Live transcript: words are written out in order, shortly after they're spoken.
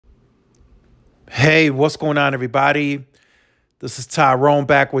Hey, what's going on, everybody? This is Tyrone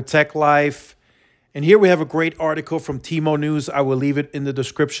back with Tech Life. And here we have a great article from T-Mo News. I will leave it in the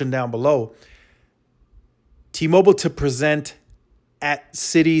description down below. T-Mobile to present at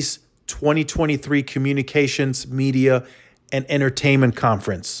Citi's 2023 Communications, Media, and Entertainment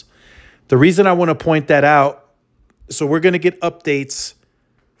Conference. The reason I want to point that out, so we're going to get updates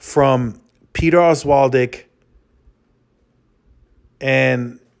from Peter Oswaldick,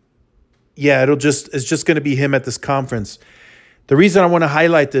 and yeah, it's just going to be him at this conference. The reason I want to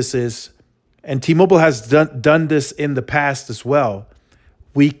highlight this is, and T-Mobile has done this in the past as well,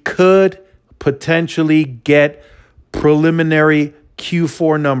 we could potentially get preliminary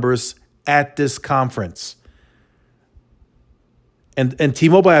Q4 numbers at this conference. And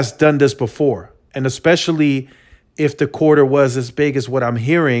T-Mobile has done this before. And especially if the quarter was as big as what I'm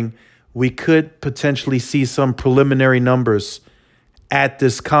hearing, we could potentially see some preliminary numbers at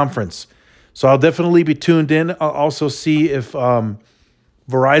this conference. So I'll definitely be tuned in. I'll also see if Verizon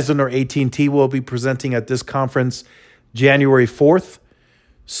or AT&T will be presenting at this conference January 4th.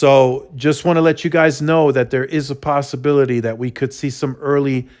 So just want to let you guys know that there is a possibility that we could see some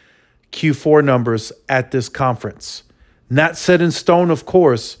early Q4 numbers at this conference. Not set in stone, of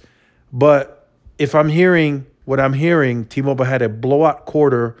course, but if I'm hearing what I'm hearing, T-Mobile had a blowout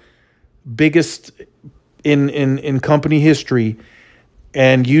quarter, biggest in company history.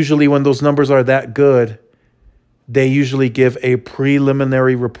 And usually when those numbers are that good, they usually give a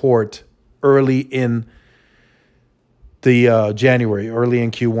preliminary report early in the January, early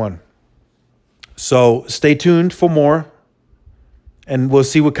in Q1. So stay tuned for more, and we'll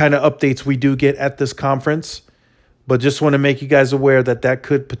see what kind of updates we do get at this conference. But just want to make you guys aware that that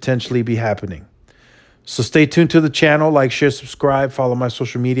could potentially be happening. So stay tuned to the channel, like, share, subscribe, follow my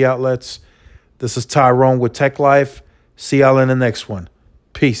social media outlets. This is Tyrone with Tech Life. See y'all in the next one.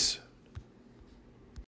 Peace.